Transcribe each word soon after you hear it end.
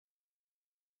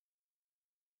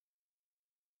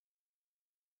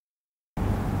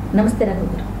నమస్తే రఘు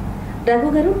గారు. రఘు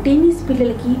గారు, టీనేజ్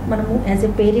పిల్లలకి మనము యాజ్ ఎ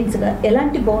పేరెంట్స్గా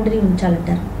ఎలాంటి బౌండరీ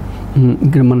ఉంచాలంటారు?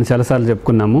 ఇక్కడ మనం చాలాసార్లు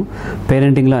చెప్పుకున్నాము,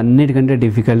 పేరెంటింగ్లో అన్నిటికంటే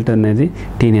డిఫికల్ట్ అనేది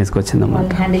టీనేజ్కి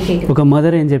వచ్చిందన్నమాట. ఒక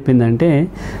మదర్ ఏం చెప్పిందంటే,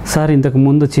 సార్ ఇంతకు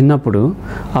ముందు చిన్నప్పుడు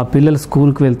ఆ పిల్లలు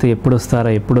స్కూల్కి వెళ్తే ఎప్పుడు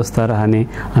వస్తారా అని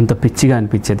అంత పిచ్చిగా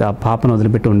అనిపించేది. ఆ పాపను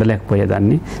వదిలిపెట్టి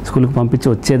ఉండలేకపోయేదాన్ని. స్కూల్కి పంపించి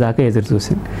వచ్చేదాకా ఎదురు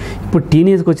చూసింది. ఇప్పుడు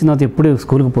టీనేజ్కి వచ్చిన తర్వాత ఎప్పుడు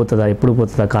స్కూల్కి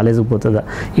పోతుందా, కాలేజీకి పోతుందా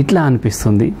ఇట్లా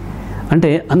అనిపిస్తుంది. అంటే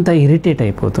అంత ఇరిటేట్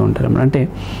అయిపోతూ ఉంటారు అన్నమాట. అంటే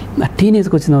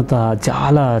టీనేజ్కి వచ్చిన తర్వాత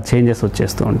చాలా చేంజెస్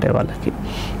వచ్చేస్తూ ఉంటాయి వాళ్ళకి.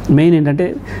 మెయిన్ ఏంటంటే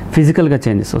ఫిజికల్గా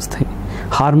చేంజెస్ వస్తాయి,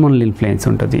 హార్మోనల్ ఇన్ఫ్లుయెన్స్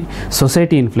ఉంటుంది,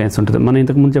 సొసైటీ ఇన్ఫ్లుయెన్స్ ఉంటుంది. మనం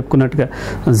ఇంతకుముందు చెప్పుకున్నట్టుగా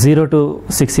 0 to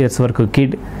 6 years వరకు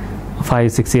కిడ్,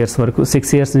 5-6 years వరకు,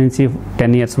 6 years నుంచి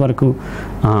 10 years వరకు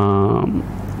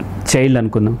చైల్డ్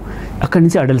అనుకుందాం. అక్కడి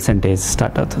నుంచి అడల్సెంట్ ఏజ్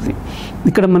స్టార్ట్ అవుతుంది.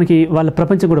 ఇక్కడ మనకి వాళ్ళ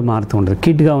ప్రపంచం కూడా మారుతూ ఉంటుంది.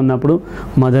 కిడ్గా ఉన్నప్పుడు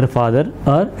మదర్, ఫాదర్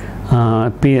ఆర్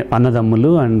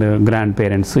అన్నదమ్ములు అండ్ గ్రాండ్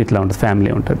పేరెంట్స్ ఇట్లా ఉంటుంది,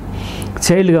 ఫ్యామిలీ ఉంటుంది.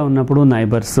 చైల్డ్గా ఉన్నప్పుడు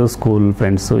నైబర్స్, స్కూల్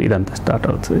ఫ్రెండ్స్ ఇదంతా స్టార్ట్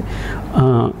అవుతుంది.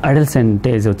 అడల్సెంట్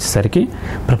ఏజ్ వచ్చేసరికి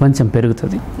ప్రపంచం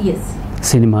పెరుగుతుంది.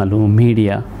 సినిమాలు,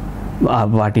 మీడియా,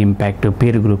 వాటి ఇంపాక్ట్,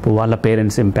 పీర్ గ్రూప్, వాళ్ళ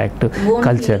parents impact,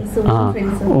 culture,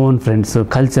 own friends,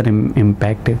 culture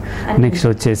impact, next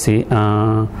వచ్చేసి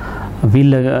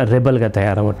వీళ్ళ రెబల్గా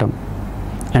తయారవటం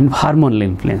and hormonal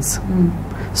influence,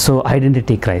 so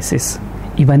identity crisis,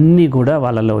 ఇవన్నీ కూడా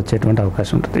వాళ్ళలో వచ్చేటువంటి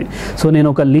అవకాశం ఉంటుంది. సో నేను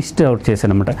ఒక లిస్ట్ అవుట్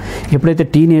చేశాను అనమాట. ఎప్పుడైతే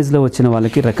టీనేజ్లో వచ్చిన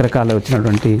వాళ్ళకి రకరకాల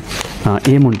వచ్చినటువంటి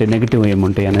ఏముంటాయి, నెగిటివ్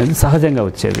ఏముంటాయి అనేది సహజంగా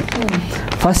వచ్చేది.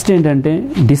 ఫస్ట్ ఏంటంటే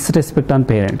డిస్రెస్పెక్ట్ ఆన్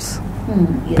పేరెంట్స్.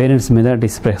 పేరెంట్స్ మీద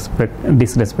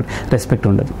రెస్పెక్ట్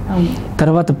ఉండదు.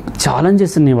 తర్వాత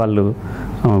ఛాలెంజెస్ని వాళ్ళు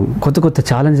కొత్త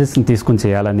ఛాలెంజెస్ని తీసుకుని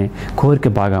చేయాలనే కోరిక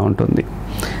బాగా ఉంటుంది.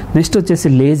 నెక్స్ట్ వచ్చేసి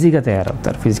లేజీగా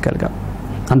తయారవుతారు ఫిజికల్గా.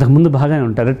 అంతకుముందు బాగానే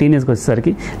ఉంటారు, టీనేజ్కి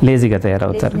వచ్చేసరికి లేజీగా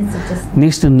తయారవుతారు.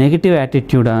 Next negative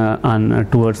attitude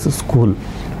towards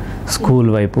school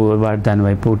వైపు, దాని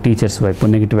వైపు, టీచర్స్ వైపు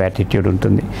నెగిటివ్ యాటిట్యూడ్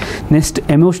ఉంటుంది. Next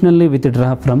emotionally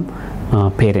withdraw from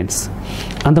parents.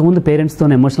 అంతకుముందు పేరెంట్స్తో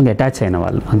ఎమోషనల్గా అటాచ్ అయిన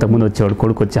వాళ్ళు. అంతకుముందు వచ్చేవాడు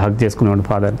కొడుకు వచ్చి హక్ చేసుకునేవాడు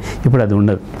ఫాదర్. ఇప్పుడు అది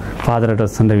ఉండదు. ఫాదర్ అటు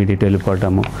వస్తుంటే వీడి ఇటు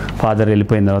వెళ్ళిపోవటము, ఫాదర్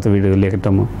వెళ్ళిపోయిన తర్వాత వీడు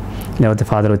లేకటము, లేకపోతే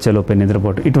ఫాదర్ వచ్చే లోపే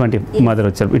నిద్రపోవటం, ఇటువంటి మదర్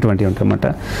వచ్చారు, ఇటువంటివి ఉంటాయన్నమాట.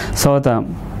 తర్వాత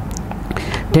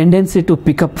tendency to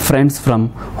pick up friends from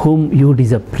whom you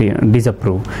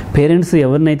disapprove. Parents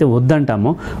ఎవరినైతే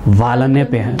వద్దంటామో వాళ్ళనే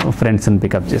ఫ్రెండ్స్ని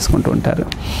పికప్ చేసుకుంటూ ఉంటారు.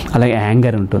 అలాగే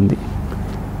యాంగర్ ఉంటుంది,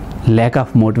 lack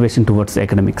of motivation towards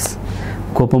academics,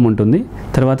 కోపం ఉంటుంది.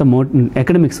 తర్వాత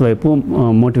ఎకడమిక్స్ వైపు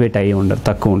మోటివేట్ అయ్యి ఉండరు,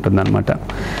 తక్కువ ఉంటుంది అనమాట.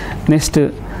 నెక్స్ట్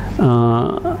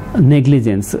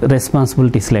నెగ్లిజెన్స్,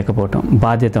 రెస్పాన్సిబిలిటీస్ లేకపోవటం,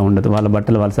 బాధ్యత ఉండదు. వాళ్ళ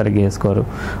బట్టలు వాళ్ళు సరిగ్గా వేసుకోరు,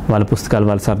 వాళ్ళ పుస్తకాలు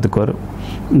వాళ్ళు సర్దుకోరు,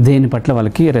 దేని పట్ల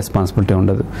వాళ్ళకి రెస్పాన్సిబిలిటీ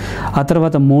ఉండదు. ఆ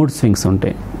తర్వాత మూడ్ స్వింగ్స్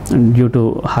ఉంటాయి డ్యూ టు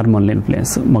హార్మోనల్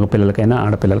ఇన్ఫ్లుయెన్స్. మగ పిల్లలకైనా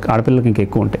ఆడపిల్లలకి ఇంకా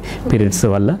ఎక్కువ ఉంటాయి. పీరియడ్స్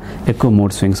వల్ల ఎక్కువ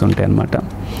మూడ్ స్వింగ్స్ ఉంటాయి అన్నమాట.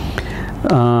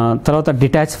 తర్వాత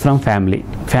డిటాచ్ ఫ్రమ్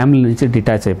ఫ్యామిలీ నుంచి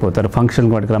డిటాచ్ అయిపోతారు. ఫంక్షన్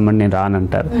వాటికి రమ్మని నేను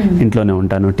రానంటారు, ఇంట్లోనే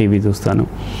ఉంటాను, టీవీ చూస్తాను,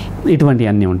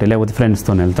 ఇటువంటివన్నీ ఉంటాయి. లేకపోతే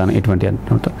ఫ్రెండ్స్తో వెళ్తాను, ఇటువంటివన్నీ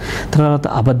ఉంటాయి. తర్వాత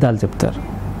అబద్ధాలు చెప్తారు.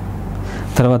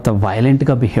 తర్వాత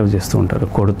వైలెంట్గా బిహేవ్ చేస్తూ ఉంటారు,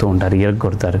 కొడుతూ ఉంటారు,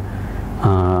 కొడతారు,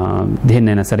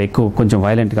 దేన్నైనా సరే ఎక్కువ కొంచెం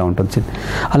వైలెంట్గా ఉంటుంది.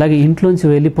 అలాగే ఇంట్లోంచి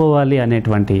వెళ్ళిపోవాలి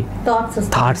అనేటువంటి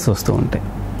థాట్స్ వస్తూ ఉంటాయి.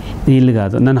 వీళ్ళు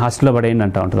కాదు, నన్ను హాస్టల్లో పడేయండి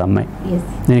అంటూ ఉంటుంది అమ్మాయి.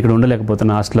 నేను ఇక్కడ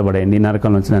ఉండలేకపోతున్నా, హాస్టల్లో పడేయండి,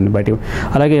 నరకం నుంచి నన్ను బయటకు.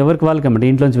 అలాగే ఎవరికి వాళ్ళకి అన్నమాట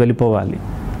ఇంట్లోంచి వెళ్ళిపోవాలి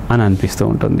అని అనిపిస్తూ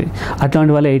ఉంటుంది.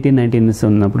 అట్లాంటి వాళ్ళు 18-19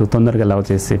 ఉన్నప్పుడు తొందరగా లవ్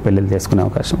చేసి పెళ్ళిళ్ళు చేసుకునే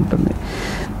అవకాశం ఉంటుంది.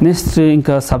 నెక్స్ట్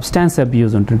ఇంకా సబ్స్టాన్స్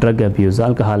అబ్యూస్ ఉంటుంది, డ్రగ్ అబ్యూస్,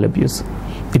 ఆల్కహాల్ అబ్యూస్,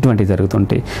 ఇటువంటివి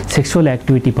జరుగుతుంటాయి. సెక్షువల్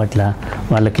యాక్టివిటీ పట్ల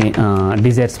వాళ్ళకి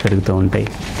డిజైర్స్ పెరుగుతూ ఉంటాయి.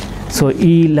 సో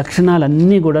ఈ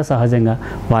లక్షణాలన్నీ కూడా సహజంగా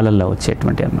వాళ్ళల్లో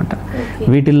వచ్చేటువంటి అనమాట.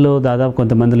 వీటిల్లో దాదాపు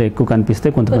కొంతమందిలో ఎక్కువ కనిపిస్తే,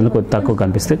 కొంతమందిలో తక్కువ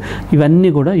కనిపిస్తే, ఇవన్నీ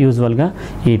కూడా యూజువల్గా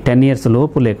ఈ 10 years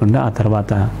లోపు లేకుండా ఆ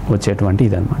తర్వాత వచ్చేటువంటి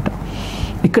ఇదనమాట.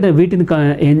 ఇక్కడ వీటిని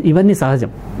ఇవన్నీ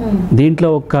సహజం.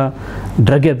 దీంట్లో ఒక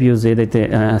డ్రగ్ అబ్యూజ్ ఏదైతే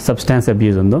సబ్స్టాన్స్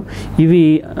అబ్యూజ్ ఉందో ఇవి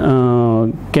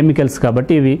కెమికల్స్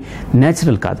కాబట్టి ఇవి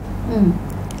న్యాచురల్ కాదు,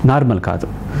 నార్మల్ కాదు.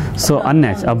 So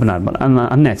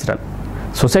unnatural.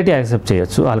 సొసైటీ యాక్సెప్ట్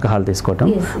చేయొచ్చు ఆల్కహాల్ తీసుకోవటం,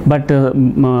 బట్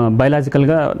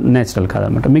బయలాజికల్గా న్యాచురల్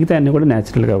కాదనమాట. మిగతా అన్నీ కూడా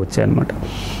న్యాచురల్గా వచ్చాయన్నమాట.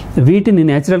 వీటిని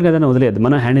న్యాచురల్గా ఏదైనా వదిలేదు,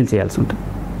 మనం హ్యాండిల్ చేయాల్సి ఉంటుంది.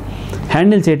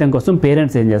 హ్యాండిల్ చేయడం కోసం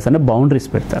పేరెంట్స్ ఏం చేస్తారంటే బౌండరీస్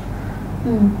పెడతారు.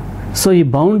 సో ఈ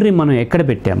బౌండరీ మనం ఎక్కడ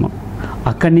పెట్టామో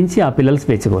అక్కడి నుంచి ఆ పిల్లలు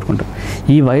స్వేచ్ఛ కోరుకుంటారు.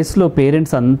 ఈ వయసులో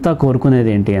పేరెంట్స్ అంతా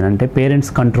కోరుకునేది ఏంటి అని అంటే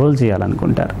పేరెంట్స్ కంట్రోల్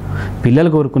చేయాలనుకుంటారు.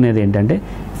 పిల్లలు కోరుకునేది ఏంటంటే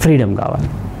ఫ్రీడమ్ కావాలి.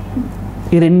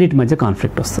 ఈ రెండింటి మధ్య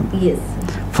కాన్ఫ్లిక్ట్ వస్తుంది.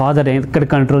 ఫాదర్ ఎక్కడ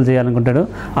కంట్రోల్ చేయాలనుకుంటాడో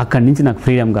అక్కడి నుంచి నాకు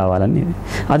ఫ్రీడమ్ కావాలని,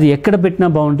 అది ఎక్కడ పెట్టిన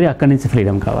బౌండరీ అక్కడి నుంచి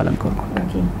ఫ్రీడమ్ కావాలని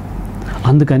కోరుకుంటాడు.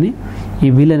 అందుకని ఈ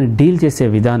వీళ్ళని డీల్ చేసే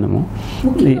విధానము,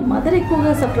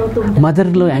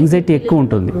 మదర్లో యాంగ్జైటీ ఎక్కువ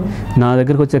ఉంటుంది. నా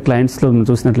దగ్గరకు వచ్చే క్లయింట్స్లో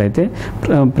చూసినట్లయితే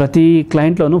ప్రతి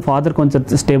క్లయింట్లోనూ ఫాదర్ కొంచెం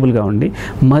స్టేబుల్గా ఉండి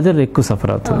మదర్ ఎక్కువ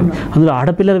సఫర్ అవుతుంది. అందులో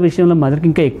ఆడపిల్లల విషయంలో మదర్కి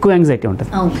ఇంకా ఎక్కువ యాంగ్జైటీ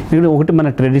ఉంటుంది. ఇక్కడ ఒకటి మన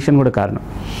ట్రెడిషన్ కూడా కారణం.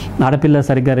 ఆడపిల్ల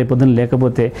సరిగ్గా రేపొద్దున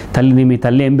లేకపోతే మీ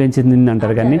తల్లి ఏం పెంచింది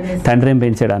అంటారు, కానీ తండ్రి ఏం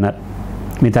పెంచాడు అన్నారు.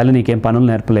 మీ తల్లి నీకేం పనులు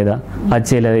నేర్పలేదా, అది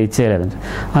చేయలేదా, ఇది చేయలేదా.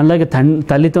 అలాగే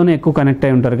తల్లితోనే ఎక్కువ కనెక్ట్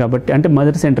అయి ఉంటారు కాబట్టి, అంటే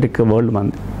మదర్ సెంట్రిక్ వరల్డ్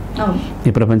మంది.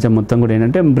 ఈ ప్రపంచం మొత్తం కూడా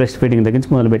ఏంటంటే బ్రెస్ట్ ఫీడింగ్ దగ్గర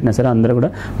నుంచి మొదలుపెట్టినా సరే అందరూ కూడా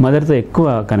మదర్తో ఎక్కువ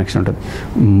కనెక్షన్ ఉంటుంది.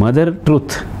 మదర్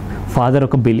ట్రూత్, ఫాదర్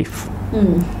ఒక బిలీఫ్,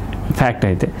 ఫ్యాక్ట్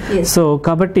అయితే. సో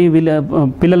కాబట్టి వీళ్ళ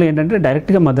పిల్లలు ఏంటంటే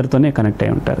డైరెక్ట్గా మదర్తోనే కనెక్ట్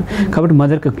అయి ఉంటారు కాబట్టి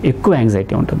మదర్కి ఎక్కువ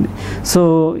యాంగ్జైటీ ఉంటుంది. సో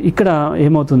ఇక్కడ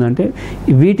ఏమవుతుందంటే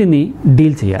వీటిని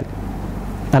డీల్ చేయాలి,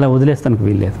 అలా వదిలేస్తానికి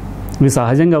వీల్లేదు. ఇవి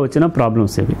సహజంగా వచ్చిన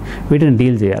ప్రాబ్లమ్స్ ఇవి, వీటిని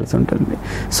డీల్ చేయాల్సి ఉంటుంది.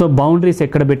 సో బౌండరీస్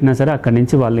ఎక్కడ పెట్టినా సరే అక్కడి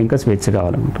నుంచి వాళ్ళు ఇంకా స్వేచ్ఛ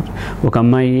కావాలనుకుంటారు. ఒక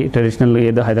అమ్మాయి ట్రెడిషనల్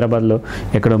ఏదో హైదరాబాద్లో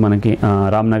ఎక్కడో మనకి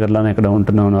రామ్నగర్లోనే ఎక్కడో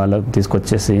ఉంటున్న వాళ్ళకి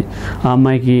తీసుకొచ్చేసి ఆ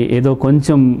అమ్మాయికి ఏదో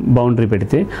కొంచెం బౌండరీ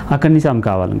పెడితే అక్కడి నుంచి ఆమె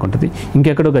కావాలనుకుంటుంది.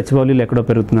 ఇంకెక్కడో గచ్చిబౌలిలో ఎక్కడో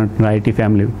పెరుగుతున్నట్టు ఐటీ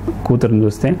ఫ్యామిలీ కూతురుని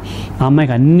చూస్తే ఆ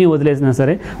అమ్మాయికి అన్నీ వదిలేసినా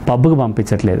సరే పబ్కి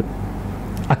పంపించట్లేదు,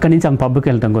 అక్కడి నుంచి ఆమె పబ్కి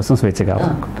వెళ్ళడం కోసం స్వేచ్ఛ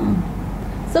కావాలనుకుంటుంది.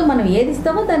 సో మనం ఏది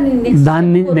ఇస్తామో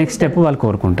దాన్ని నెక్స్ట్ స్టెప్ వాళ్ళు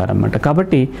కోరుకుంటారు అన్నమాట.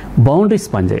 కాబట్టి బౌండరీస్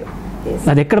పనిచేయవు,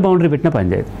 అది ఎక్కడ బౌండరీ పెట్టినా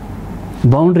పనిచేయదు.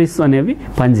 బౌండరీస్ అనేవి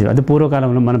పనిచేయవు, అది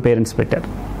పూర్వకాలంలో మన పేరెంట్స్ పెట్టారు.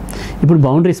 ఇప్పుడు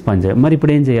బౌండరీస్ పనిచేయవు. మరి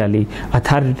ఇప్పుడు ఏం చేయాలి?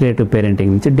 అథారిటేటివ్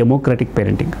పేరెంటింగ్ నుంచి డెమోక్రటిక్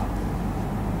పేరెంటింగ్.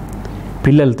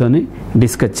 పిల్లలతోని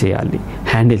డిస్కస్ చేయాలి,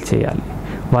 హ్యాండిల్ చేయాలి,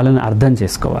 వాళ్ళని అర్థం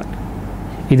చేసుకోవాలి.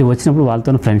 ఇది వచ్చినప్పుడు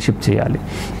వాళ్ళతో ఫ్రెండ్షిప్ చేయాలి.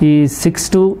 ఈ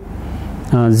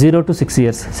 0 to 6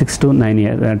 years, 6 to 9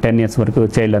 years, 10 years వరకు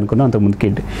చైల్డ్ అనుకున్నాం, అంతకుముందు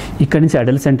కిడ్. ఇక్కడి నుంచి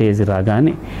అడల్సెంట్ ఏజ్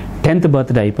రాగానే 10th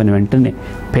బర్త్డే అయిపోయిన వెంటనే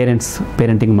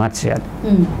పేరెంటింగ్ మార్చేయాలి.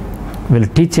 వీళ్ళు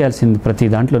టీచ్ చేయాల్సింది ప్రతి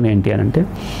దాంట్లోనే ఏంటి అని అంటే,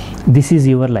 దిస్ ఈజ్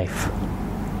యువర్ లైఫ్,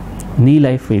 నీ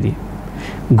లైఫ్ ఇది,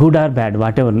 good or bad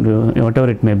what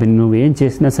ever it may be, నువ్వు ఏం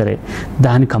చేసినా సరే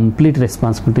దాని కంప్లీట్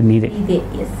రెస్పాన్సిబిలిటీ నీదే,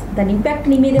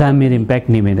 దాని మీద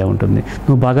ఇంపాక్ట్ నీ మీదే ఉంటుంది.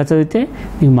 నువ్వు బాగా చదివితే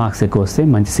నీకు మార్క్స్ ఎక్కువ వస్తే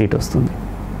మంచి సీట్ వస్తుంది,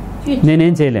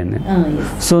 నేనేం చేయలేను.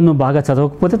 సో నువ్వు బాగా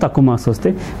చదవకపోతే తక్కువ మార్క్స్ వస్తే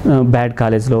బ్యాడ్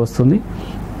కాలేజ్లో వస్తుంది,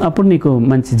 అప్పుడు నీకు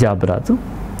మంచి జాబ్ రాదు,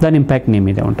 దాని ఇంపాక్ట్ నీ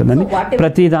మీదే ఉంటుందని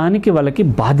ప్రతిదానికి వాళ్ళకి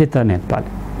బాధ్యత నేర్పాలి.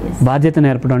 బాధ్యత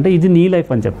నేర్పడం అంటే ఇది నీ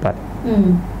లైఫ్ అని చెప్పాలి.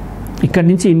 ఇక్కడి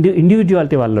నుంచి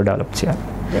ఇండివిజువాలిటీ వాళ్ళు డెవలప్ చేయాలి.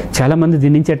 చాలామంది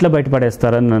దీని నుంచి ఎట్లా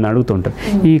బయటపడేస్తారని నన్ను అడుగుతుంటారు.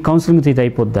 ఈ కౌన్సిలింగ్ ఇది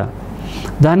అయిపోద్దా,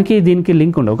 దానికి దీనికి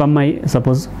లింక్ ఉండవు. ఒక అమ్మాయి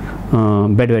సపోజ్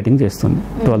బెడ్ వెయిటింగ్ చేస్తుంది,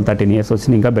 12-13 years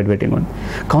వచ్చింది, ఇంకా బెడ్ వెయిటింగ్ ఉంది.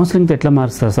 కౌన్సిలింగ్తో ఎట్లా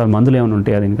మారుస్తారు సార్, మందులు ఏమైనా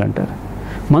ఉంటాయి అది ఇంకంటారు.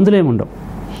 మందులు ఏమి ఉండవు.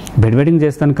 బెడ్ వెయిటింగ్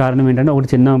చేస్తానికి కారణం ఏంటంటే ఒకటి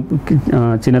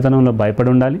చిన్నతనంలో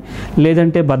భయపడి ఉండాలి,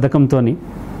 లేదంటే బద్ధకంతో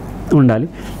ఉండాలి,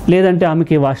 లేదంటే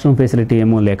ఆమెకి వాష్రూమ్ ఫెసిలిటీ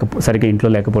ఏమో సరిగ్గా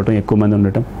ఇంట్లో లేకపోవటం, ఎక్కువ మంది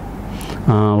ఉండటం,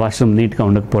 వాష్రూమ్ నీట్గా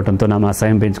ఉండకపోవడంతో ఆమె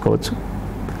అసహ్యం పెంచుకోవచ్చు,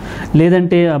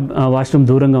 లేదంటే వాష్రూమ్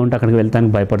దూరంగా ఉంటే అక్కడికి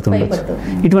వెళ్తానికి భయపడుతుండొచ్చు.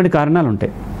 ఇటువంటి కారణాలు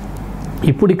ఉంటాయి.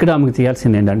 ఇప్పుడు ఇక్కడ ఆమెకు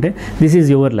చేయాల్సింది ఏంటంటే, దిస్ ఈజ్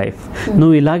యువర్ లైఫ్,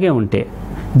 నువ్వు ఇలాగే ఉంటే,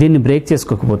 దీన్ని బ్రేక్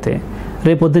చేసుకోకపోతే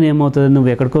రేపొద్దున ఏమవుతుంది, నువ్వు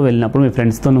ఎక్కడికో వెళ్ళినప్పుడు మీ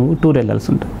ఫ్రెండ్స్తో నువ్వు టూర్ వెళ్ళాల్సి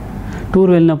ఉంటుంది.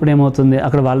 టూర్ వెళ్ళినప్పుడు ఏమవుతుంది,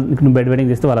 అక్కడ నువ్వు బెడ్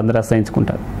వెయిటింగ్ చేస్తే వాళ్ళందరూ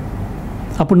అసహించుకుంటారు,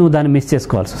 అప్పుడు నువ్వు దాన్ని మిస్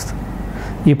చేసుకోవాల్సి వస్తుంది.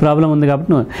 ఈ ప్రాబ్లం ఉంది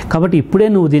కాబట్టి ఇప్పుడే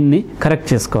నువ్వు దీన్ని కరెక్ట్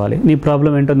చేసుకోవాలి. నీ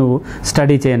ప్రాబ్లం ఏంటో నువ్వు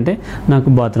స్టడీ చేయంటే, నాకు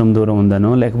బాత్రూమ్ దూరం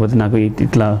ఉందనో, లేకపోతే నాకు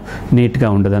ఇట్లా నీట్గా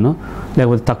ఉండదనో,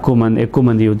 లేకపోతే ఎక్కువ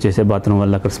మంది యూజ్ చేసే బాత్రూమ్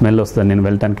వల్ల అక్కడ స్మెల్ వస్తుంది, నేను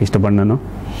వెళ్ళటానికి ఇష్టపడినాను,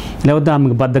 లేకపోతే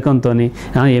ఆమెకు బద్ధకంతో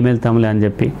ఏం వెళ్తాంలే అని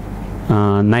చెప్పి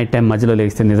నైట్ టైం మధ్యలో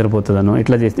లేస్తే నిద్రపోతుందనో,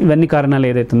 ఇట్లా చేస్తే ఇవన్నీ కారణాలు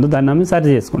ఏదైతుందో దాన్ని ఆమె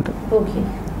సరి చేసుకుంటాం.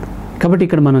 కాబట్టి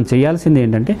ఇక్కడ మనం చేయాల్సింది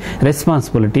ఏంటంటే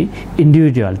రెస్పాన్సిబిలిటీ,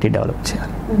 ఇండివిజువాలిటీ డెవలప్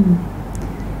చేయాలి.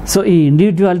 సో ఈ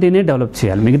ఇండివిజువాలిటీనే డెవలప్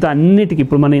చేయాలి. మిగతా అన్నిటికీ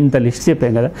ఇప్పుడు మనం ఇంత లిస్ట్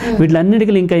చెప్పాం కదా,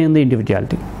 వీటిలన్నిటికీ లింక్ అయ్యింది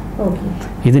ఇండివిజువాలిటీ.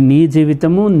 ఇది నీ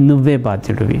జీవితము, నువ్వే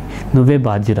బాధ్యుడివి, నువ్వే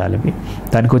బాధ్యురాలివి.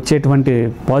 దానికి వచ్చేటువంటి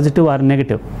positive or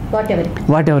negative,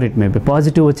 what ever it may be,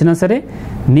 positive వచ్చినా సరే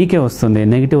నీకే వస్తుంది,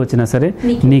 నెగిటివ్ వచ్చినా సరే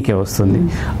నీకే వస్తుంది.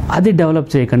 అది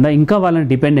డెవలప్ చేయకుండా ఇంకా వాళ్ళని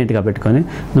డిపెండెంట్గా పెట్టుకొని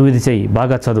నువ్వు ఇది చెయ్యి,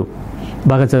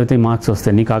 బాగా చదివితే మార్క్స్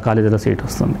వస్తాయి, నీకు ఆ కాలేజీలో సీట్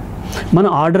వస్తుంది.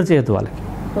 మనం ఆర్డర్ చేయొద్దు వాళ్ళకి.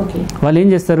 వాళ్ళు ఏం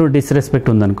చేస్తారు, డిస్రెస్పెక్ట్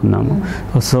ఉందనుకున్నాము,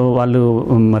 సో వాళ్ళు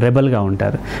రెబల్గా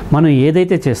ఉంటారు. మనం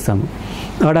ఏదైతే చేస్తామో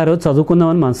వాడు ఆ రోజు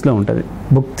చదువుకుందామని మనసులో ఉంటుంది,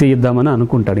 బుక్ తీద్దామని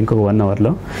అనుకుంటాడు ఇంకొక 1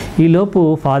 hourలో. ఈలోపు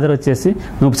ఫాదర్ వచ్చేసి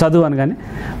నువ్వు చదువు అనగానే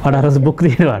వాడు ఆ రోజు బుక్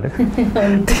తీయవాడు.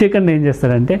 తీయకుండా ఏం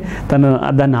చేస్తాడంటే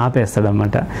దాన్ని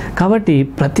ఆపేస్తాడనమాట. కాబట్టి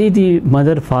ప్రతిదీ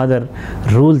మదర్ ఫాదర్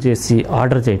రూల్ చేసి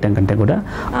ఆర్డర్ చేయటం కంటే కూడా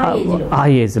ఆ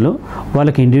ఏజ్లో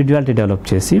వాళ్ళకి ఇండివిజువాలిటీ డెవలప్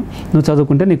చేసి, నువ్వు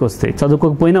చదువుకుంటే నీకు వస్తాయి,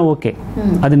 చదువుకోకపోయినా ఓకే,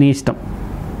 అది నీ ఇష్టం,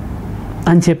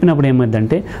 అని చెప్పినప్పుడు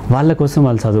ఏమైందంటే వాళ్ళ కోసం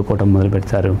వాళ్ళు చదువుకోవటం మొదలు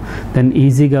పెడతారు. దెన్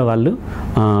ఈజీగా వాళ్ళు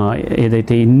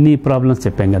ఏదైతే ఇన్ని ప్రాబ్లమ్స్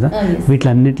చెప్పాం కదా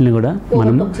వీటిలన్నిటిని కూడా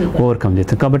మనం ఓవర్కమ్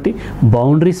చేస్తాం. కాబట్టి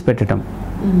బౌండరీస్ పెట్టడం,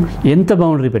 ఎంత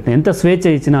బౌండరీ పెట్టినా, ఎంత స్వేచ్ఛ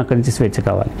ఇచ్చినా అక్కడి నుంచి స్వేచ్ఛ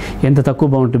కావాలి, ఎంత తక్కువ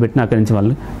బౌండరీ పెట్టినా అక్కడి నుంచి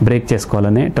వాళ్ళు బ్రేక్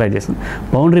చేసుకోవాలనే ట్రై చేస్తాం.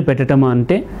 బౌండరీ పెట్టడం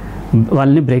అంటే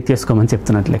వాళ్ళని బ్రేక్ చేసుకోమని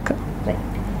చెప్తున్నట్లు లెక్క.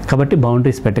 కాబట్టి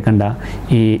బౌండరీస్ పెట్టకుండా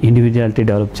ఈ ఇండివిజువాలిటీ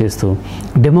డెవలప్ చేస్తూ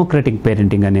డెమోక్రటిక్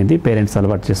పేరెంటింగ్ అనేది పేరెంట్స్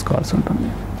అలవాటు చేసుకోవాల్సి ఉంటుంది.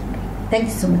 Thank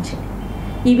you so much.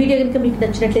 ఈ వీడియో కనుక మీకు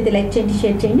నచ్చినట్లయితే లైక్ చేయండి,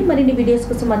 షేర్ చేయండి. మరిన్ని వీడియోస్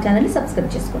కోసం మా ఛానల్ని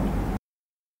సబ్స్క్రైబ్ చేసుకోండి.